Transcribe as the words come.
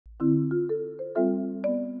Hi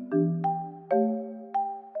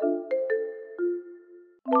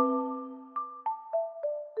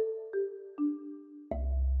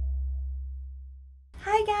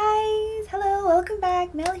guys! Hello, welcome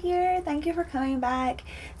back. Mel here. Thank you for coming back.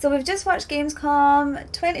 So we've just watched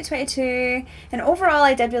Gamescom 2022 and overall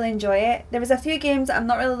I did really enjoy it. There was a few games that I'm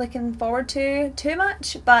not really looking forward to too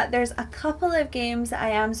much, but there's a couple of games that I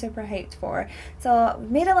am super hyped for. So we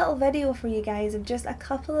made a little video for you guys of just a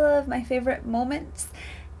couple of my favourite moments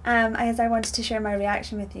as I wanted to share my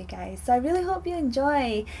reaction with you guys. So I really hope you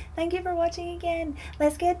enjoy. Thank you for watching again.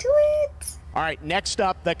 Let's get to it! All right, next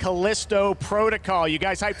up, the Callisto Protocol. You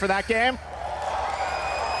guys hyped for that game?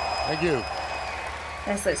 Thank you.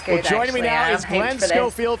 This looks good. Well, joining me now is Glenn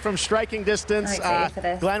Schofield from Striking Distance. I'm excited for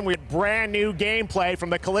this. Glenn, we have brand new gameplay from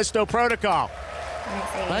the Callisto Protocol. I'm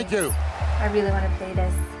excited. Thank you. I really want to play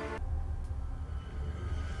this.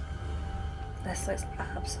 This looks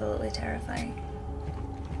absolutely terrifying.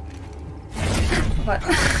 What?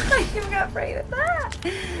 I even got afraid of that.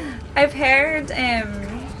 I've heard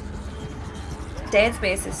Dead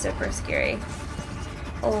Space is super scary.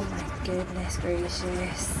 Oh my goodness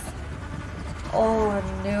gracious. Oh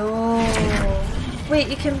no. Wait,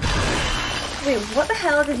 you can... Wait, what the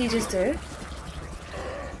hell did he just do?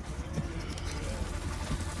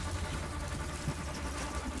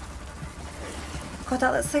 God,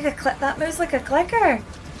 that looks like a clip. That moves like a clicker.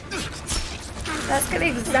 That's got the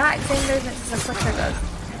exact same movements as a clicker does.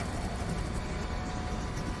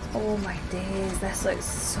 Oh my days, this looks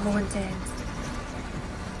so intense.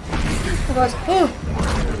 Oh god.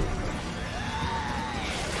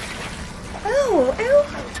 Oh! Ew! Ew!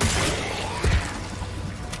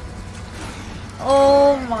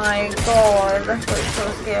 Oh my god, this looks so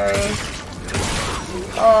scary.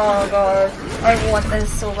 Oh god, I want this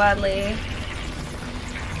so badly.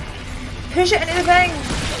 Push it into the thing!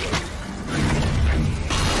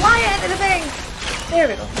 Fly it into the thing! There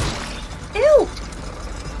we go. Ew!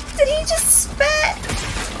 Did he just spit?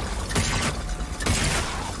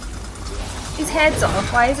 His head's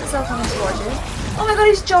off. Why is it still coming towards you? Oh my god,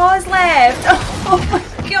 his jaw's left! Oh my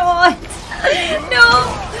god!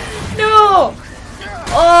 No! No!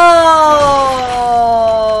 Oh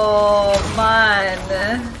man!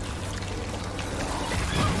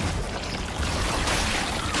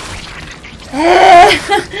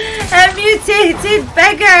 A mutated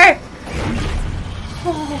beggar!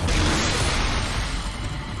 Oh.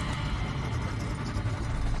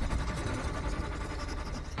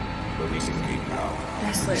 Releasing peak now.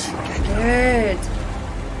 This looks good.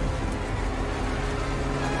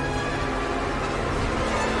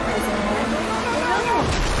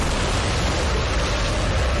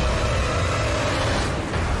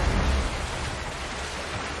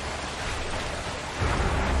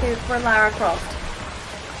 Okay, for Lara Croft.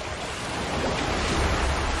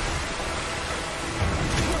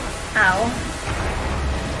 Ow.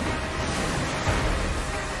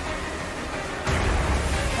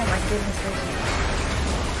 Oh my goodness gracious.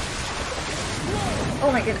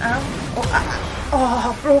 Oh my goodness.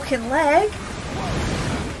 Oh, broken leg.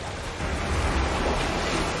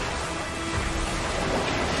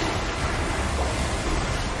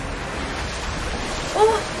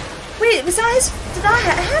 Oh, wait, was that his, did that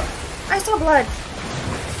hit him? I saw blood.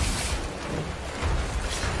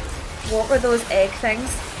 What were those egg things?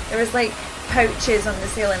 There was like pouches on the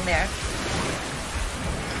ceiling there.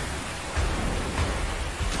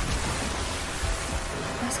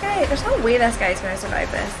 This guy, there's no way this guy's gonna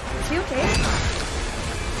survive this. Is he okay?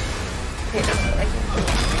 Okay, it doesn't look like him.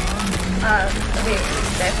 Okay,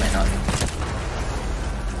 he's definitely not.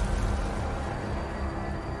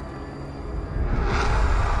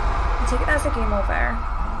 I take it as a game over.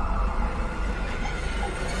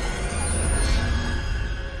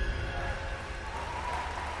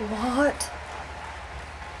 What?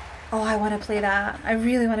 Oh, I want to play that. I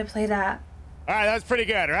really want to play that. All right, that's pretty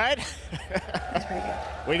good, right? That's pretty good.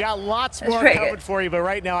 We got lots more coming for you, but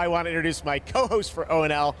right now I want to introduce my co-host for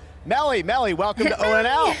ONL, Melly. Melly, welcome to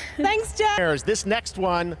ONL. Thanks, Jeff. This next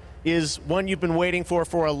one is one you've been waiting for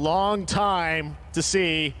a long time to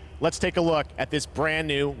see. Let's take a look at this brand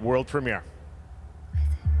new world premiere.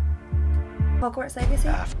 Hogwarts Legacy?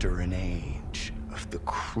 After an age of the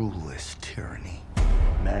cruelest tyranny,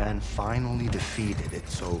 man finally defeated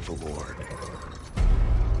its overlord.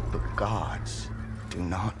 But gods do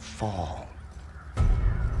not fall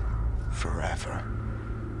forever.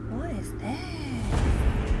 What is this?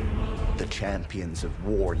 The champions of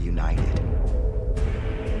war united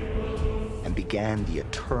and began the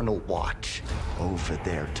eternal watch over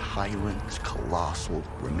their tyrant's colossal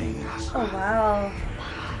remains. Oh wow.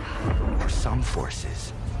 For some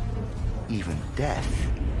forces, even death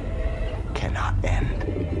cannot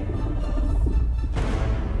end.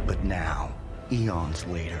 But now, eons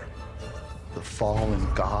later, the fallen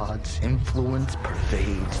god's influence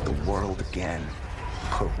pervades the world again,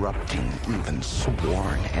 corrupting even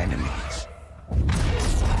sworn enemies.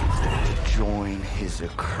 To join his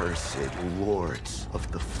accursed lords of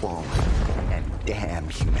the fallen and damn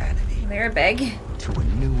humanity. They're big. To a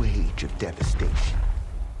new age of devastation.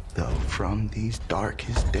 Though from these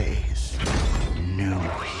darkest days, new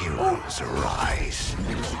heroes arise.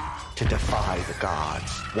 To defy the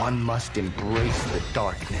gods, one must embrace the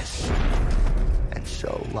darkness. And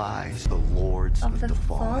so lies the lords of the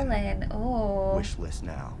fallen. Oh. Wish list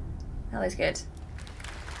now. That looks good.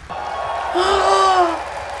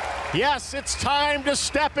 Yes, it's time to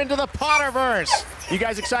step into the Potterverse. You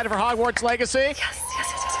guys excited for Hogwarts Legacy? Yes.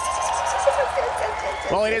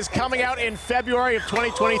 Well, it is coming out in February of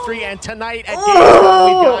 2023, and tonight at Gamescom,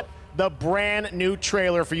 we've got the brand new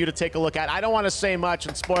trailer for you to take a look at. I don't want to say much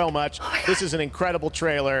and spoil much. This is an incredible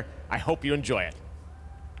trailer. I hope you enjoy it.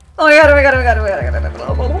 Oh my god, oh my god, oh my god, oh my god,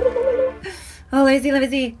 oh my god. Oh, let me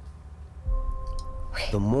see.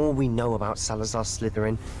 The more we know about Salazar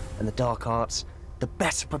Slytherin and the dark arts, the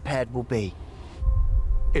better prepared we'll be.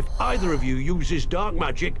 If either of you uses dark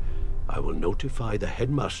magic, I will notify the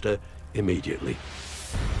headmaster immediately.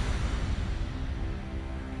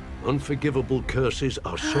 Unforgivable curses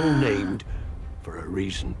are so named for a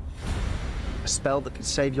reason. A spell that could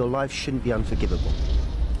save your life shouldn't be unforgivable.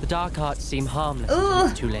 The dark arts seem harmless until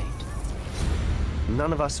it's too late.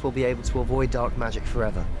 None of us will be able to avoid dark magic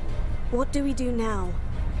forever. What do we do now?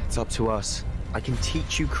 It's up to us. I can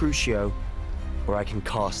teach you Crucio, or I can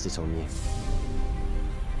cast it on you.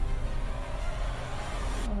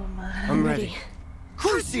 Oh man. I'm ready.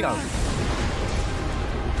 Crucio!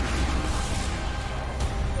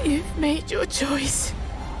 You've made your choice.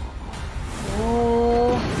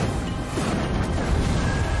 Oh.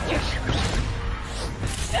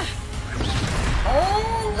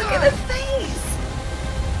 Oh, look at the face.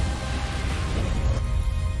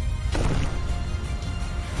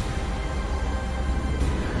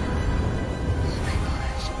 Oh my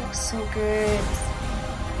gosh, it looks so good.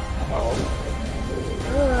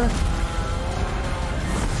 Ugh.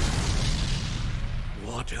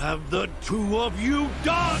 What have the two of you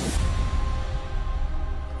done?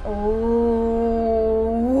 Oh.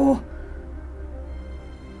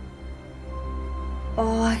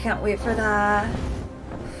 Oh, I can't wait for that.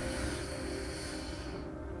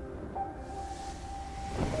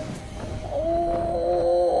 Oh.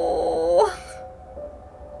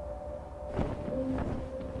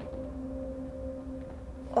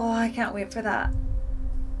 Oh, I can't wait for that.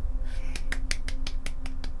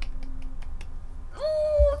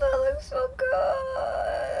 Oh, that looks so good.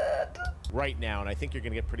 Right now, and I think you're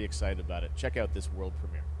going to get pretty excited about it. Check out this world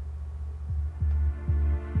premiere.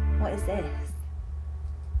 What is this?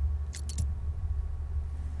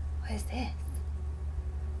 What is this?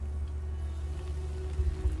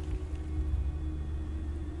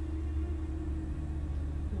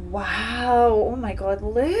 Wow! Oh my god,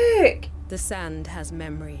 look! The sand has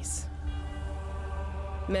memories.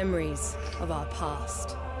 Memories of our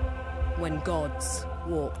past, when gods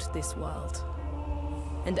walked this world,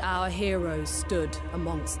 and our heroes stood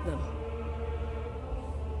amongst them.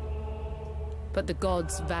 But the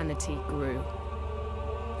gods' vanity grew,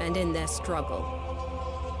 and in their struggle,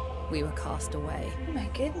 we were cast away. Oh my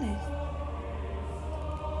goodness.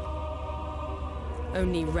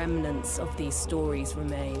 Only remnants of these stories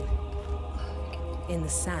remain. In the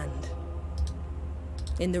sand.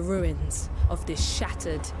 In the ruins of this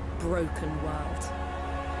shattered, broken world.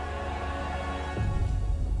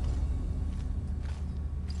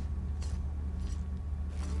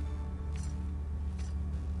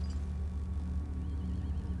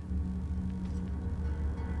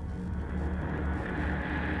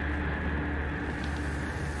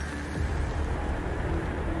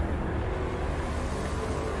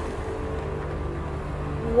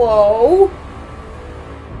 Whoa!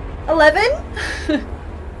 11?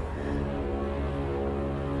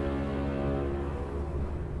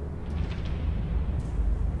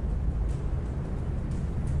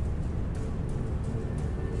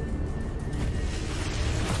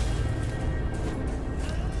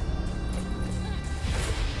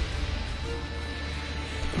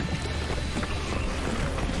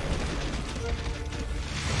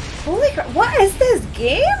 Holy crap, what is this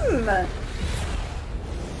game?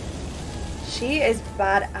 She is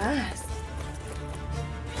badass.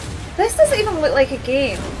 This doesn't even look like a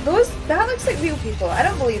game. That looks like real people. I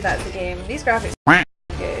don't believe that's a game. These graphics are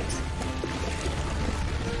good.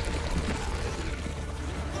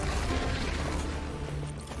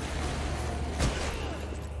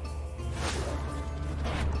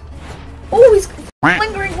 Oh, he's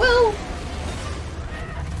lingering will.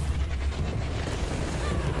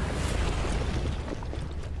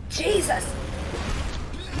 Jesus.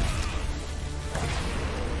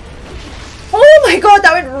 Oh my god,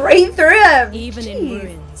 that went right through him. Even Jeez. in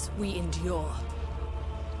ruins, we endure.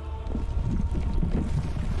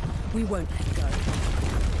 We won't let go.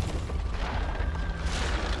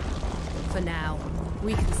 For now,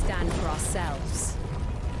 we can stand for ourselves.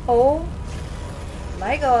 Oh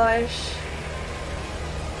my gosh.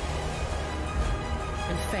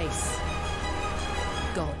 And face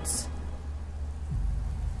gods.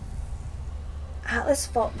 Atlas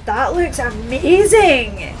Fault. That looks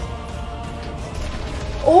amazing.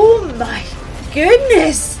 Oh my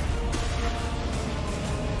goodness.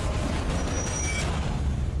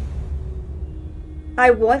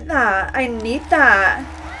 I want that. I need that.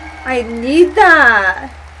 I need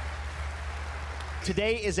that.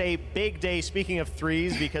 Today is a big day, speaking of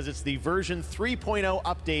threes, because it's the version 3.0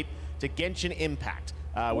 update to Genshin Impact,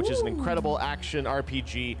 which is an incredible action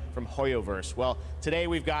RPG from Hoyoverse. Well, today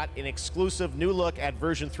we've got an exclusive new look at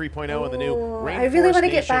version 3.0 and the new Rainforest I really want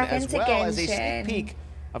to get Nation, back as into well Genshin. as a sneak peek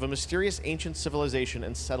of a mysterious ancient civilization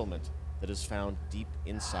and settlement that is found deep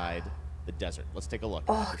inside the desert. Let's take a look.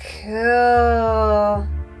 Oh, cool.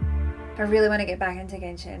 I really want to get back into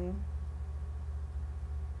Genshin.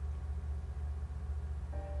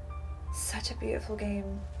 Such a beautiful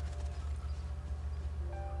game.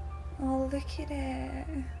 Oh, look at it.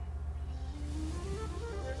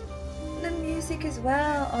 The music as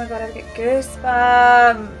well. Oh my god, I get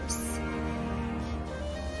goosebumps.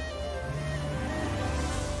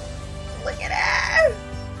 Look at it.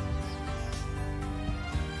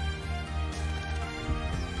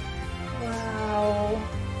 Wow.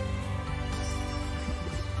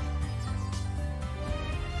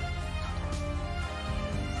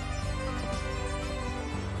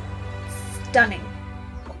 Stunning.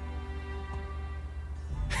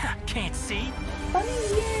 Can't see. Oh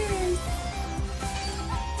yes.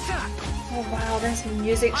 Oh wow, this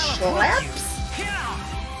music slaps.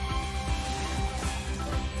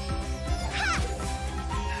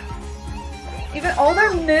 Even all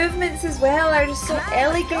their movements as well are just so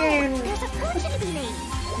elegant. There's a potion to be made.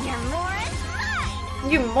 You're moron.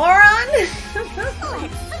 You moron! Let's sweeten the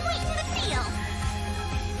field.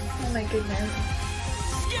 Oh my goodness.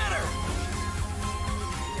 Scatter.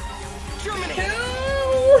 Germinate.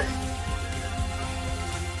 Cool.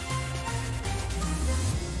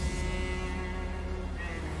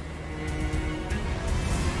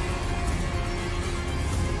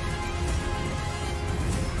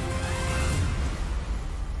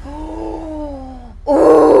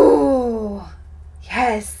 Oh,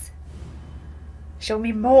 yes. Show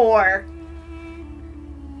me more.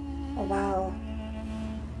 Oh, wow.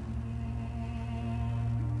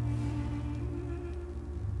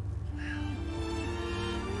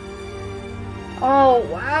 Oh,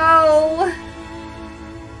 wow.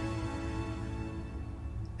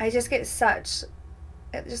 I just get such...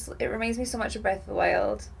 It reminds me so much of Breath of the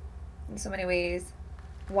Wild in so many ways.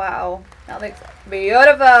 Wow, that looks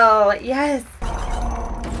beautiful. Yes.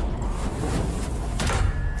 Oh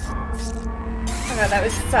god, that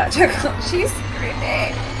was such a cool. She's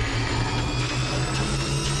screaming.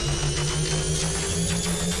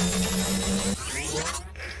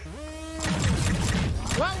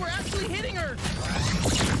 Wow, we're actually hitting her.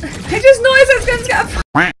 I just noticed this gun's got a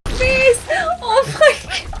face. Oh my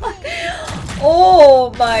god.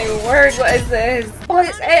 Oh my word, what is this? Oh,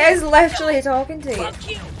 it is literally talking to you.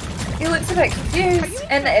 He looks a bit confused,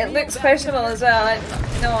 and it looks questionable as well.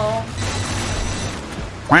 No.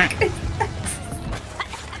 I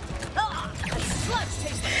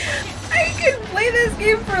could play this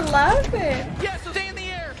game for laughing. Yeah, so stay in the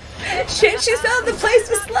air. Shit, she found the place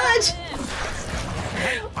with sludge.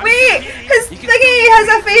 Wait, his thingy has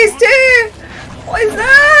a face too. What is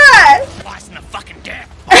that? Slicing the fucking dirt.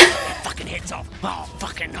 Fucking heads off. Oh,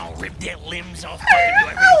 fucking, I'll rip their limbs off. I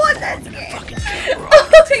don't know what that's Fucking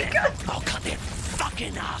Oh my god. I'll cut their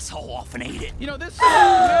fucking asshole off and eat it. You know, this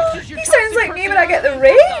He sounds like me when I get the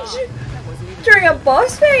rage during a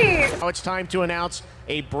boss fight. Now it's time to announce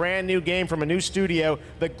a brand new game from a new studio,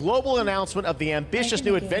 the global announcement of the ambitious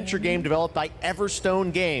new adventure game developed by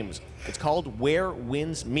Everstone Games. It's called Where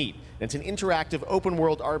Winds Meet. And it's an interactive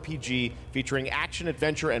open-world RPG featuring action,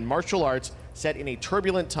 adventure, and martial arts set in a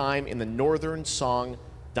turbulent time in the Northern Song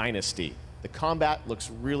Dynasty. The combat looks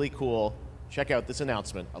really cool. Check out this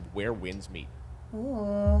announcement of Where Winds Meet.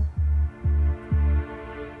 Ooh.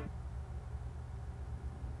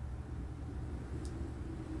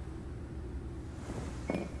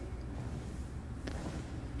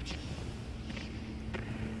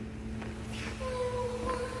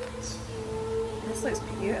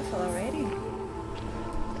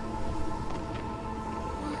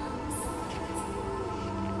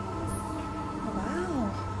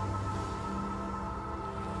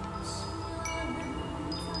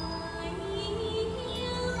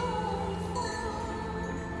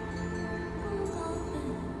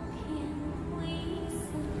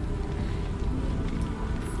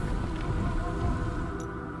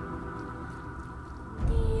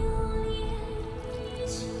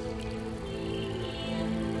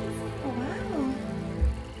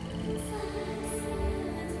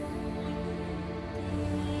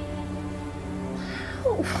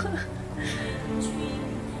 no!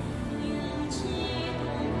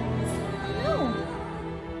 No!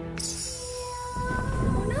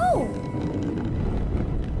 Oh no!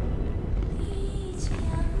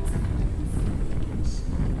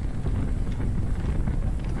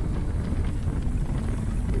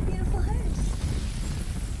 The beautiful house.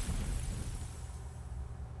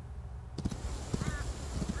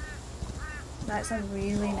 That's a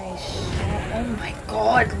really nice shot. Oh my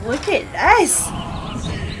god, look at this!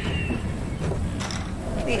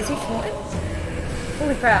 Wait, is he floating?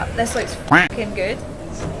 Holy crap, this looks fucking good.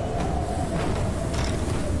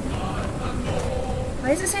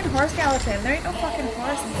 Why is it saying horse skeleton? There ain't no fucking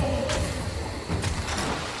horse inside.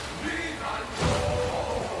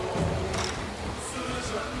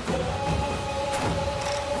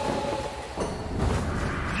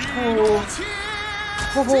 Oh.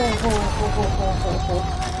 Ho, ho, ho, ho, ho, ho, ho, ho.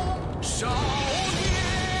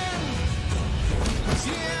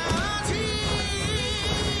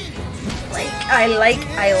 I like.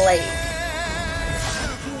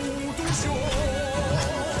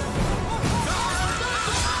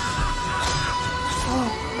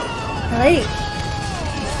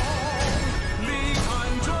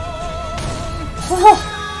 Oh,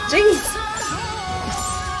 jeez.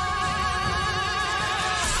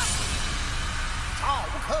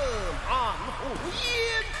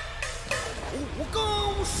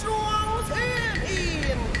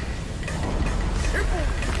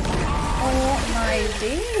 Oh my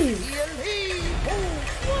days.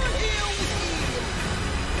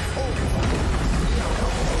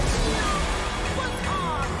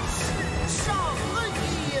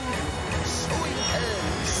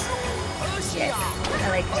 Yes, I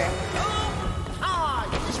like her.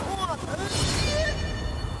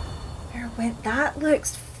 Where went that?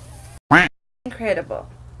 Looks incredible.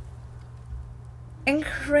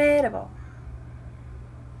 Incredible.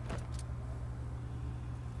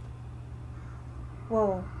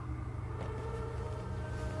 Whoa.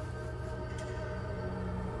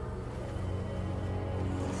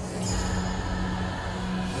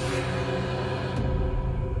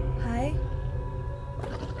 Hi.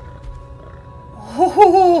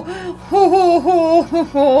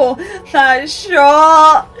 Oh, that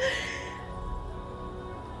shot.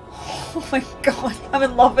 Oh my god, I'm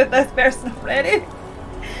in love with this person already.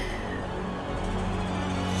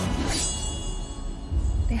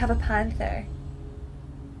 They have a panther.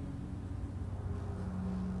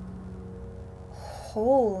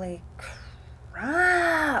 Holy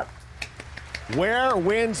crap. Where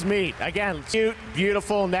winds meet. Again, cute,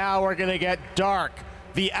 beautiful. Now we're going to get dark.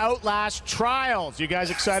 The Outlast Trials. You guys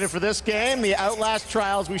excited for this game? The Outlast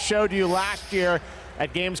Trials we showed you last year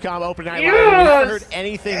at Gamescom Open Night Live. We haven't heard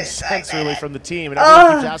anything since really from the team. And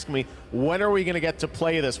everyone keeps asking me, when are we going to get to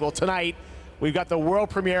play this? Well, tonight we've got the world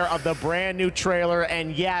premiere of the brand new trailer.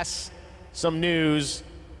 And yes, some news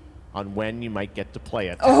on when you might get to play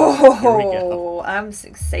it. Oh, here we go. I'm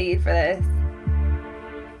excited for this.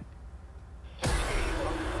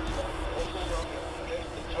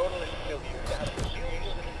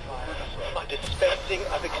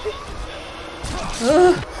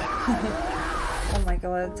 Oh my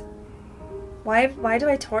god. Why do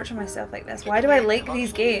I torture myself like this? Why do I like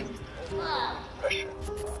these games? Pressure.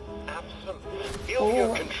 Absolute. Feel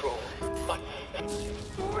your control. But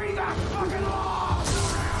bring that fucking law!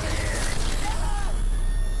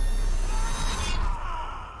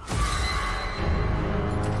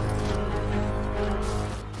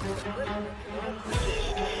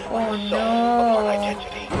 Oh no.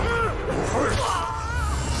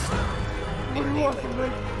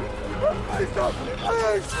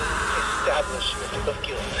 Establishment of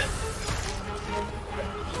guilt.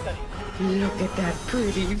 Look at that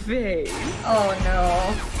pretty face. Oh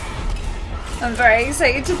no. I'm very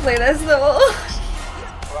excited to play this though.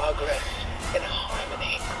 Progress and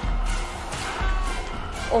harmony.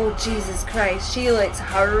 Oh Jesus Christ, she looks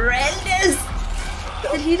horrendous!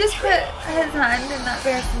 Did he just put his hand in that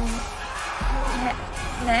person's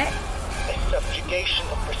neck? A subjugation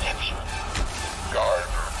of perception.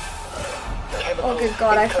 Oh good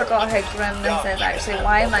god, I forgot how grim this is actually.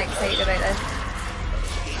 Why am I excited about this?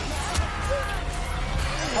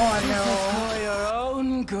 Oh no. For your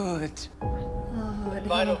own good. Oh no.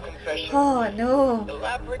 Final confession. Oh no.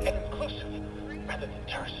 Elaborate and inclusive, rather than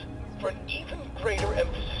terse, for an even greater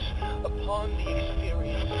emphasis upon the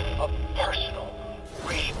experience of personal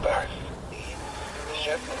rebirth.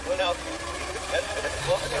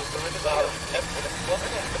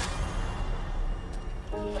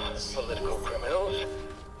 Political criminals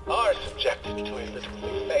are subjected to a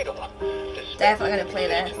literally fatal definitely gonna play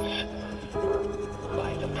this.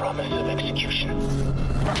 by the promise of execution.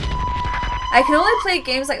 I can only play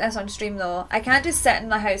games like this on stream though. I can't just sit in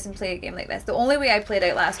my house and play a game like this. The only way I played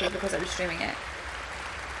Outlast was because I was streaming it.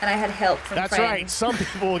 And I had help from friends. That's right, some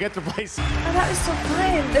people will get to play. Oh, that was so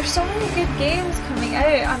fun. There's so many good games coming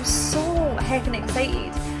out. I'm so heckin'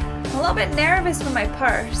 excited. I'm a little bit nervous for my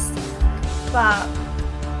purse, but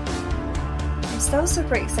I'm still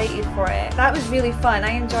super excited for it. That was really fun.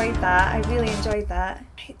 I enjoyed that. I really enjoyed that.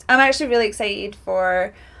 I'm actually really excited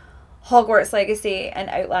for Hogwarts Legacy and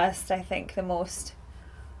Outlast, I think, the most.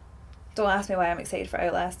 Don't ask me why I'm excited for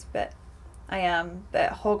Outlast, but I am. But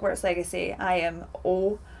Hogwarts Legacy, I am,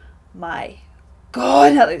 oh my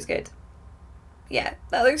god, that looks good. Yeah,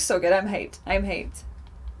 that looks so good. I'm hyped. I'm hyped.